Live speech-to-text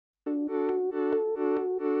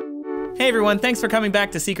Hey everyone, thanks for coming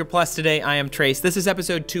back to Secret Plus today. I am Trace. This is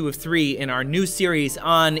episode 2 of 3 in our new series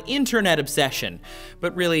on internet obsession,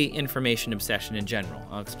 but really information obsession in general.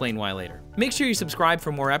 I'll explain why later. Make sure you subscribe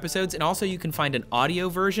for more episodes, and also you can find an audio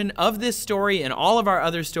version of this story and all of our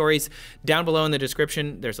other stories down below in the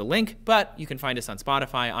description. There's a link, but you can find us on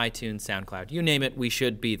Spotify, iTunes, SoundCloud, you name it, we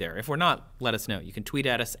should be there. If we're not, let us know. You can tweet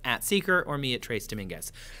at us at Seeker or me at Trace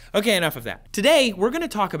Dominguez. Okay, enough of that. Today, we're going to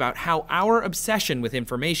talk about how our obsession with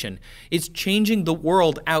information is changing the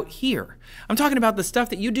world out here. I'm talking about the stuff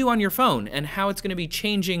that you do on your phone and how it's going to be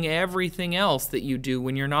changing everything else that you do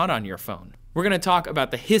when you're not on your phone. We're going to talk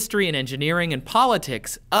about the history and engineering and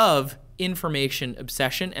politics of information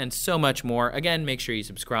obsession and so much more. Again, make sure you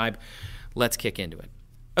subscribe. Let's kick into it.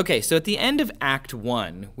 Okay, so at the end of Act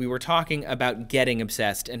 1, we were talking about getting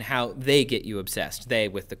obsessed and how they get you obsessed, they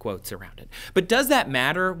with the quotes around it. But does that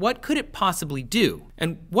matter? What could it possibly do?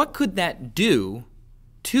 And what could that do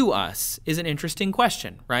to us is an interesting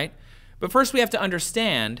question, right? But first we have to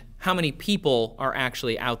understand how many people are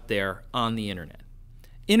actually out there on the internet.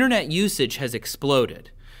 Internet usage has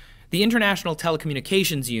exploded. The International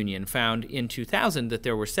Telecommunications Union found in 2000 that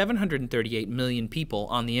there were 738 million people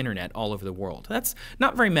on the internet all over the world. That's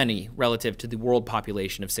not very many relative to the world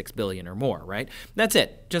population of 6 billion or more, right? That's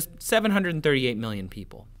it, just 738 million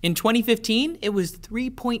people. In 2015, it was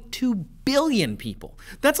 3.2 billion people.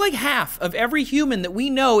 That's like half of every human that we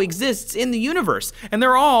know exists in the universe, and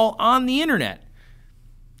they're all on the internet.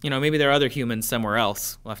 You know, maybe there are other humans somewhere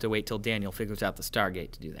else. We'll have to wait till Daniel figures out the Stargate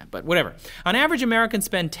to do that, but whatever. On average, Americans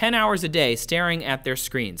spend 10 hours a day staring at their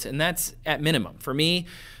screens, and that's at minimum. For me,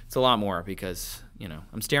 it's a lot more because, you know,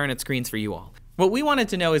 I'm staring at screens for you all. What we wanted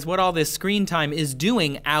to know is what all this screen time is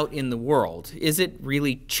doing out in the world. Is it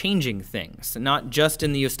really changing things? Not just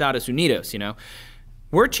in the Estados Unidos, you know.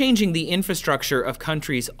 We're changing the infrastructure of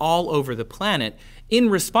countries all over the planet in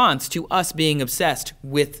response to us being obsessed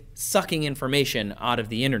with sucking information out of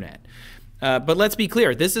the internet. But let's be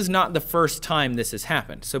clear, this is not the first time this has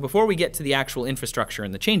happened. So before we get to the actual infrastructure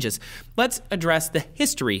and the changes, let's address the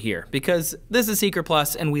history here, because this is Seeker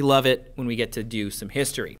Plus and we love it when we get to do some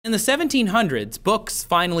history. In the 1700s, books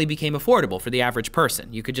finally became affordable for the average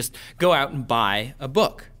person. You could just go out and buy a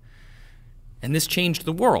book. And this changed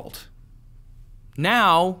the world.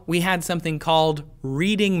 Now we had something called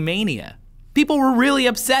reading mania. People were really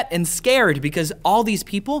upset and scared because all these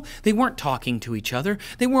people, they weren't talking to each other.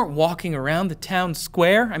 They weren't walking around the town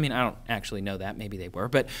square. I mean, I don't actually know that. Maybe they were.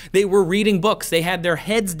 But they were reading books. They had their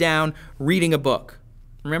heads down reading a book.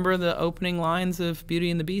 Remember the opening lines of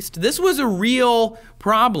Beauty and the Beast? This was a real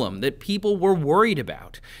problem that people were worried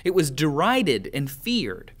about. It was derided and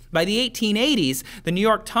feared. By the 1880s, the New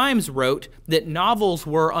York Times wrote that novels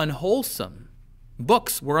were unwholesome.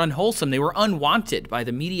 Books were unwholesome. They were unwanted by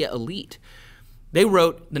the media elite. They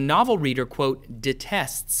wrote, the novel reader, quote,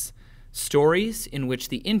 detests stories in which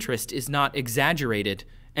the interest is not exaggerated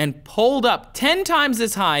and pulled up 10 times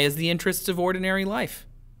as high as the interests of ordinary life.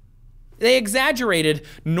 They exaggerated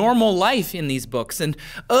normal life in these books, and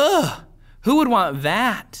who would want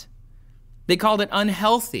that? They called it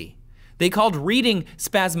unhealthy. They called reading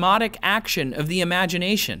spasmodic action of the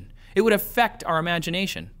imagination. It would affect our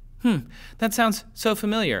imagination. That sounds so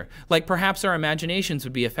familiar. Like perhaps our imaginations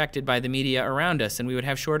would be affected by the media around us and we would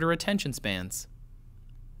have shorter attention spans.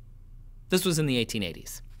 This was in the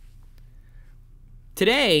 1880s.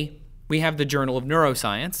 Today, we have the Journal of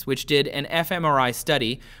Neuroscience, which did an fMRI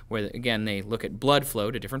study where, again, they look at blood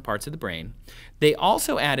flow to different parts of the brain. They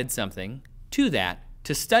also added something to that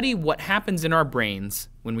to study what happens in our brains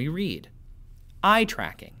when we read. Eye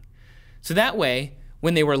tracking. So that way,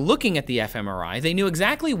 when they were looking at the fMRI, they knew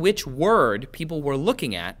exactly which word people were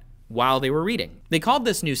looking at while they were reading. They called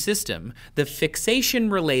this new system the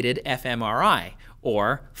fixation-related fMRI,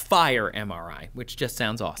 or FIRE MRI, which just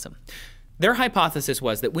sounds awesome. Their hypothesis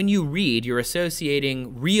was that when you read, you're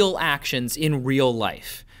associating real actions in real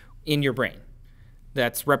life in your brain.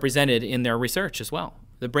 That's represented in their research as well.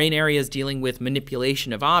 The brain areas dealing with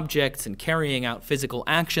manipulation of objects and carrying out physical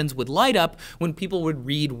actions would light up when people would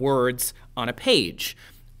read words on a page.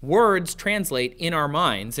 Words translate in our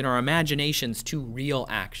minds, in our imaginations, to real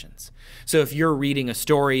actions. So if you're reading a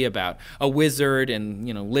story about a wizard and,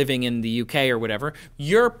 living in the UK or whatever,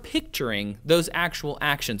 you're picturing those actual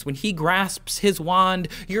actions. When he grasps his wand,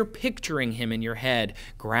 you're picturing him in your head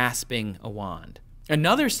grasping a wand.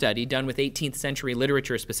 Another study done with 18th century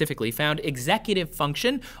literature specifically found executive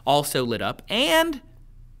function also lit up, and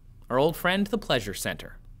our old friend, the pleasure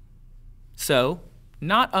center. So,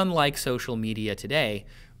 not unlike social media today,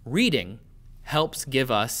 reading helps give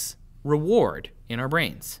us reward in our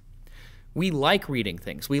brains. We like reading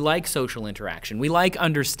things. We like social interaction. We like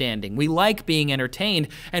understanding. We like being entertained,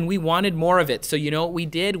 and we wanted more of it. So you know what we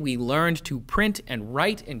did? We learned to print and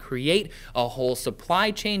write and create a whole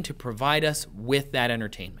supply chain to provide us with that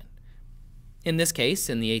entertainment. In this case,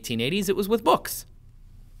 in the 1880s, it was with books.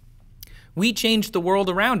 We changed the world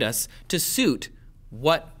around us to suit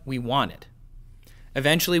what we wanted.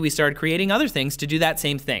 Eventually, we started creating other things to do that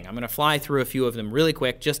same thing. I'm going to fly through a few of them really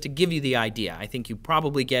quick just to give you the idea. I think you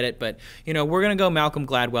probably get it, but we're going to go Malcolm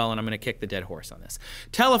Gladwell, and I'm going to kick the dead horse on this.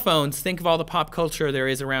 Telephones, think of all the pop culture there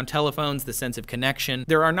is around telephones, the sense of connection.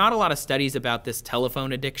 There are not a lot of studies about this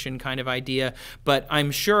telephone addiction kind of idea, but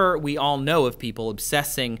I'm sure we all know of people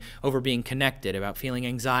obsessing over being connected, about feeling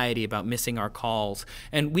anxiety, about missing our calls,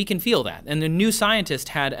 and we can feel that. And the New Scientist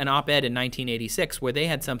had an op-ed in 1986 where they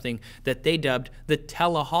had something that they dubbed the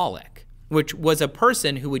teleholic, which was a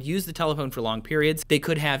person who would use the telephone for long periods. They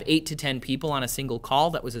could have 8 to 10 people on a single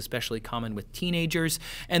call. That was especially common with teenagers,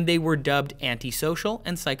 and they were dubbed antisocial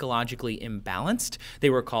and psychologically imbalanced.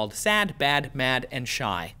 They were called sad, bad, mad, and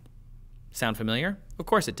shy. Sound familiar? Of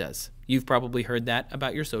course it does. You've probably heard that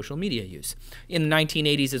about your social media use. In the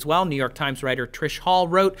 1980s as well, New York Times writer Trish Hall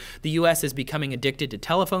wrote, "The U.S. is becoming addicted to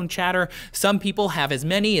telephone chatter. Some people have as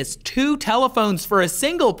many as 2 telephones for a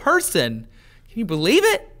single person." Can you believe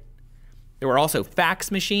it? There were also fax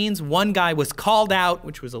machines. One guy was called out,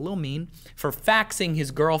 which was a little mean, for faxing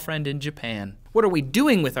his girlfriend in Japan. What are we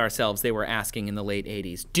doing with ourselves, they were asking in the late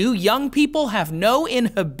 80s. Do young people have no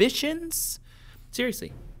inhibitions?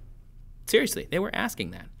 Seriously, they were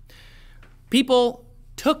asking that. People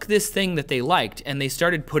took this thing that they liked and they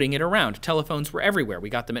started putting it around. Telephones were everywhere. We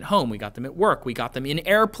got them at home, we got them at work, we got them in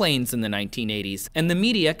airplanes in the 1980s. And the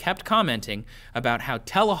media kept commenting about how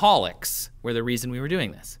teleholics were the reason we were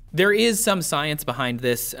doing this. There is some science behind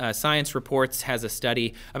this. Science Reports has a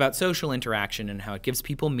study about social interaction and how it gives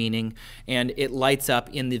people meaning, and it lights up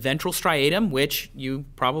in the ventral striatum, which you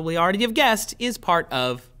probably already have guessed is part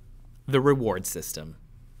of the reward system,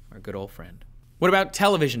 our good old friend. What about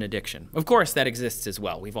television addiction? Of course, that exists as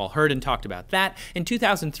well. We've all heard and talked about that. In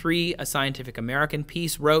 2003, a Scientific American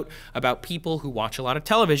piece wrote about people who watch a lot of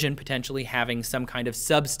television potentially having some kind of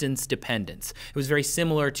substance dependence. It was very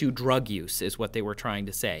similar to drug use, is what they were trying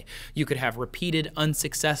to say. You could have repeated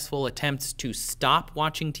unsuccessful attempts to stop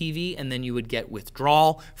watching TV, and then you would get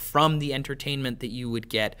withdrawal from the entertainment that you would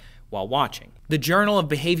get while watching. The Journal of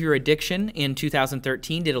Behavior Addiction in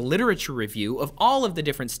 2013 did a literature review of all of the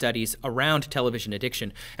different studies around television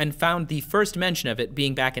addiction and found the first mention of it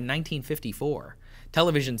being back in 1954.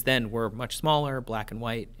 Televisions then were much smaller, black and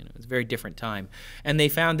white, it was a very different time. And they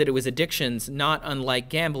found that it was addictions not unlike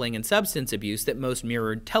gambling and substance abuse that most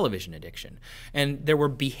mirrored television addiction. And there were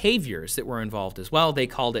behaviors that were involved as well. They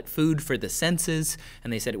called it food for the senses,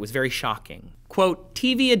 and they said it was very shocking. Quote,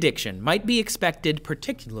 "TV addiction might be expected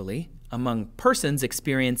particularly among persons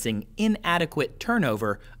experiencing inadequate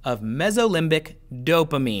turnover of mesolimbic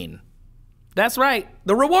dopamine." That's right,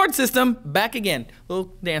 the reward system, back again.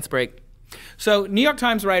 Little dance break. So New York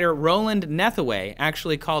Times writer Roland Nethaway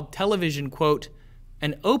actually called television, quote,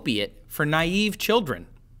 "an opiate for naive children."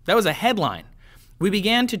 That was a headline. We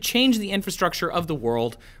began to change the infrastructure of the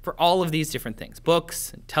world for all of these different things.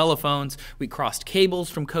 Books and telephones. We crossed cables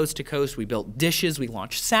from coast to coast. We built dishes. We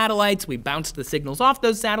launched satellites. We bounced the signals off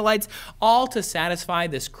those satellites, all to satisfy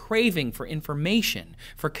this craving for information,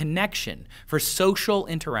 for connection, for social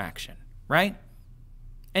interaction, right?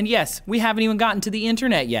 And yes, we haven't even gotten to the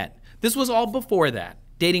internet yet. This was all before that,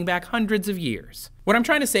 dating back hundreds of years. What I'm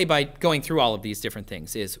trying to say by going through all of these different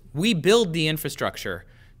things is we build the infrastructure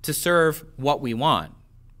to serve what we want.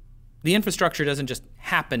 The infrastructure doesn't just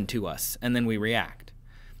happen to us and then we react.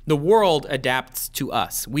 The world adapts to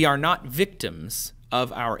us. We are not victims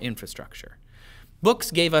of our infrastructure. Books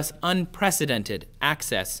gave us unprecedented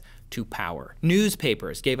access to power.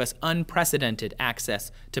 Newspapers gave us unprecedented access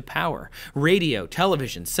to power. Radio,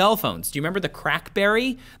 television, cell phones. Do you remember the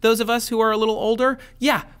Crackberry? Those of us who are a little older?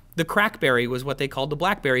 Yeah, the Crackberry was what they called the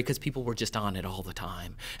BlackBerry because people were just on it all the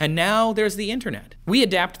time. And now there's the internet. We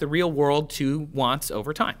adapt the real world to wants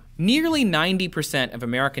over time. Nearly 90% of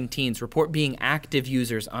American teens report being active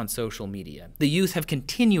users on social media. The youth have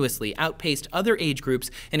continuously outpaced other age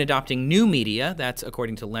groups in adopting new media. That's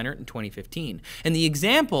according to Leonard in 2015. And the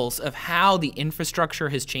examples of how the infrastructure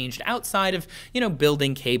has changed outside of,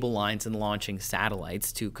 building cable lines and launching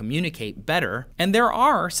satellites to communicate better. And there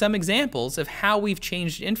are some examples of how we've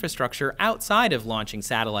changed infrastructure outside of launching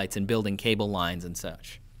satellites and building cable lines and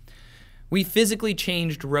such. We physically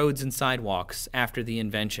changed roads and sidewalks after the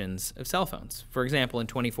inventions of cell phones. For example, in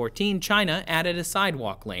 2014, China added a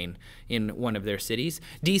sidewalk lane in one of their cities.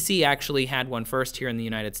 DC actually had one first here in the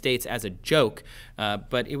United States as a joke,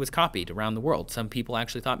 but it was copied around the world. Some people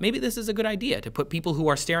actually thought maybe this is a good idea to put people who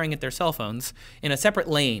are staring at their cell phones in a separate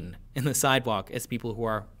lane in the sidewalk as people who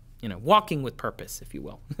are walking with purpose, if you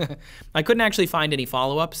will. I couldn't actually find any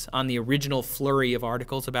follow-ups on the original flurry of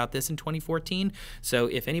articles about this in 2014, so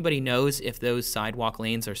if anybody knows if those sidewalk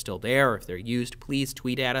lanes are still there or if they're used, please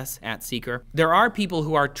tweet at us, @Seeker. There are people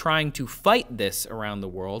who are trying to fight this around the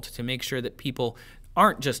world to make sure that people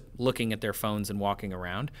aren't just looking at their phones and walking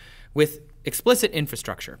around with explicit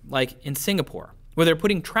infrastructure, like in Singapore, where they're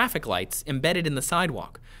putting traffic lights embedded in the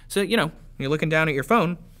sidewalk. So, you're looking down at your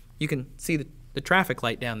phone, you can see the traffic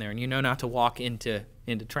light down there, and you know not to walk into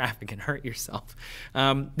traffic and hurt yourself.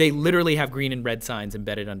 They literally have green and red signs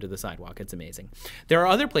embedded under the sidewalk. It's amazing. There are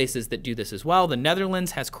other places that do this as well. The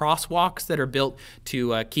Netherlands has crosswalks that are built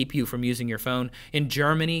to keep you from using your phone. In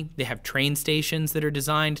Germany, they have train stations that are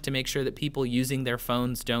designed to make sure that people using their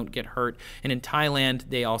phones don't get hurt. And in Thailand,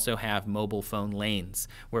 they also have mobile phone lanes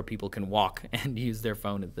where people can walk and use their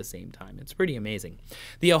phone at the same time. It's pretty amazing.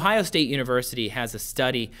 The Ohio State University has a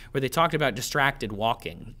study where they talked about distracted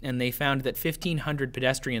walking, and they found that 1,500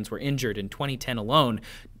 pedestrians were injured in 2010 alone,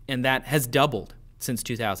 and that has doubled since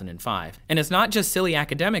 2005. And it's not just silly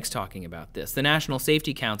academics talking about this. The National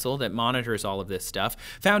Safety Council that monitors all of this stuff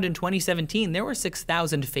found in 2017 there were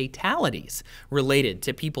 6,000 fatalities related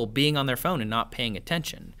to people being on their phone and not paying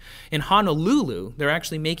attention. In Honolulu, they're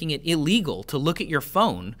actually making it illegal to look at your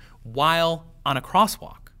phone while on a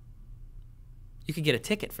crosswalk. You could get a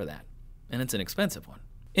ticket for that, and it's an expensive one.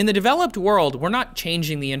 In the developed world, we're not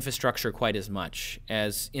changing the infrastructure quite as much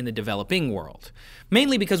as in the developing world,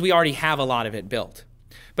 mainly because we already have a lot of it built.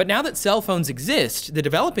 But now that cell phones exist, the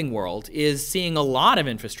developing world is seeing a lot of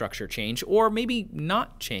infrastructure change, or maybe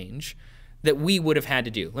not change, that we would have had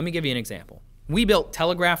to do. Let me give you an example. We built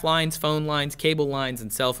telegraph lines, phone lines, cable lines,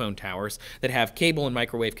 and cell phone towers that have cable and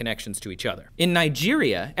microwave connections to each other. In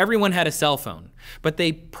Nigeria, everyone had a cell phone, but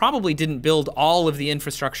they probably didn't build all of the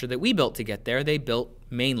infrastructure that we built to get there. They built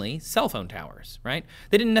mainly cell phone towers, right?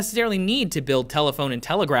 They didn't necessarily need to build telephone and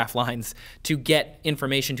telegraph lines to get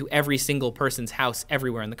information to every single person's house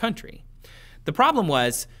everywhere in the country. The problem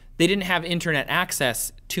was they didn't have internet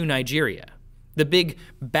access to Nigeria. The big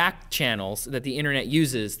back channels that the internet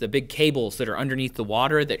uses, the big cables that are underneath the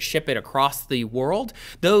water that ship it across the world,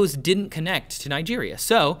 those didn't connect to Nigeria.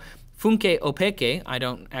 So Funke Opeke, I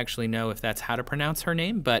don't actually know if that's how to pronounce her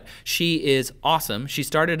name, but she is awesome. She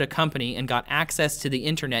started a company and got access to the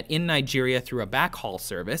internet in Nigeria through a backhaul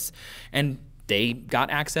service, and they got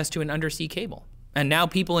access to an undersea cable. And now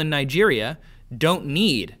people in Nigeria don't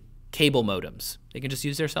need cable modems. They can just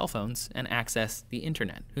use their cell phones and access the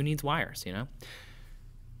internet. Who needs wires,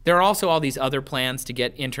 There are also all these other plans to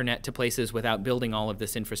get internet to places without building all of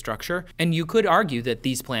this infrastructure, and you could argue that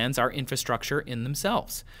these plans are infrastructure in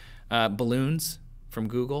themselves. Balloons from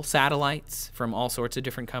Google, satellites from all sorts of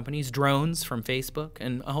different companies, drones from Facebook,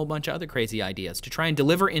 and a whole bunch of other crazy ideas to try and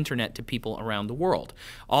deliver internet to people around the world,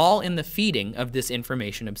 all in the feeding of this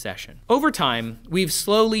information obsession. Over time, we've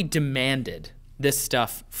slowly demanded this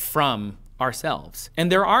stuff from ourselves.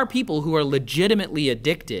 And there are people who are legitimately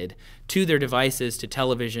addicted to their devices, to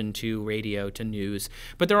television, to radio, to news,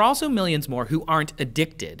 but there are also millions more who aren't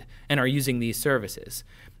addicted and are using these services.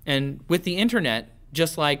 And with the internet,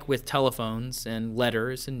 just like with telephones and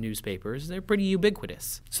letters and newspapers, they're pretty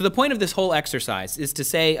ubiquitous. So the point of this whole exercise is to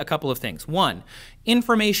say a couple of things. One,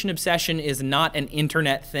 information obsession is not an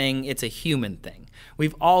internet thing, it's a human thing.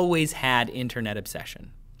 We've always had internet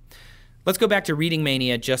obsession. Let's go back to reading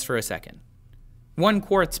mania just for a second. One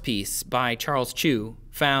Quartz piece by Charles Chu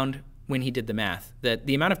found, when he did the math, that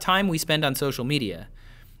the amount of time we spend on social media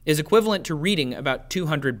is equivalent to reading about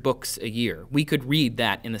 200 books a year. We could read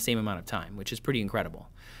that in the same amount of time, which is pretty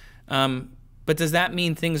incredible. But does that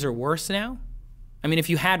mean things are worse now? I mean, if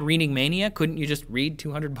you had reading mania, couldn't you just read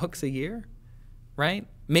 200 books a year, right?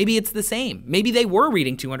 Maybe it's the same. Maybe they were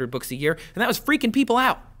reading 200 books a year, and that was freaking people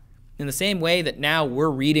out. In the same way that now we're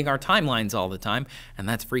reading our timelines all the time, and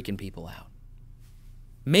that's freaking people out.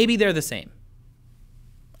 Maybe they're the same.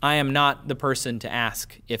 I am not the person to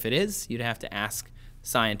ask if it is. You'd have to ask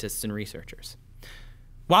scientists and researchers.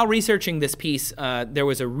 While researching this piece, there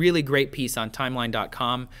was a really great piece on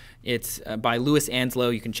timeline.com. It's by Louis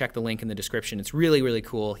Anslow. You can check the link in the description. It's really, really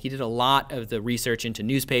cool. He did a lot of the research into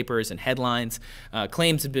newspapers and headlines.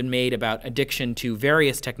 Claims have been made about addiction to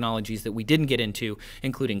various technologies that we didn't get into,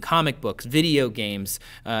 including comic books, video games,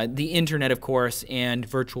 the internet, of course, and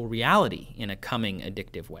virtual reality in a coming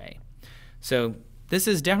addictive way. So this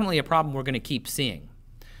is definitely a problem we're going to keep seeing.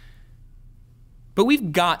 But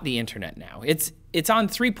we've got the internet now. It's on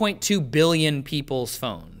 3.2 billion people's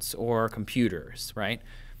phones or computers, right?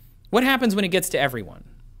 What happens when it gets to everyone?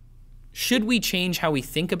 Should we change how we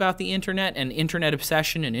think about the internet and internet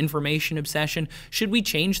obsession and information obsession? Should we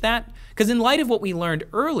change that? Because in light of what we learned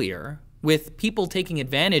earlier with people taking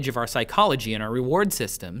advantage of our psychology and our reward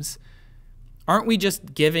systems, aren't we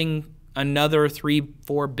just giving another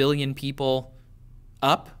 3-4 billion people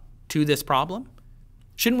up to this problem?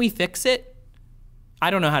 Shouldn't we fix it? I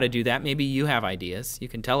don't know how to do that. Maybe you have ideas. You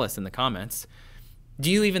can tell us in the comments.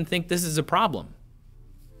 Do you even think this is a problem?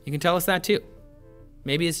 You can tell us that too.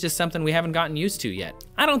 Maybe it's just something we haven't gotten used to yet.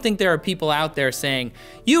 I don't think there are people out there saying,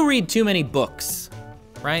 you read too many books,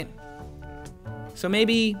 right? So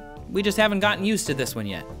maybe we just haven't gotten used to this one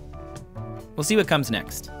yet. We'll see what comes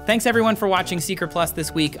next. Thanks everyone for watching Seeker Plus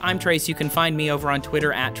this week. I'm Trace. You can find me over on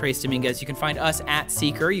Twitter at Trace Dominguez. You can find us at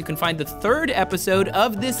Seeker. You can find the 3rd episode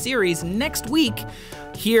of this series next week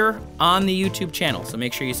here on the YouTube channel, so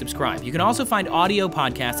make sure you subscribe. You can also find audio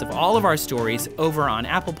podcasts of all of our stories over on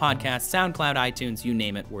Apple Podcasts, SoundCloud, iTunes, you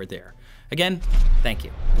name it, we're there. Again, thank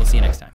you. We'll see you next time.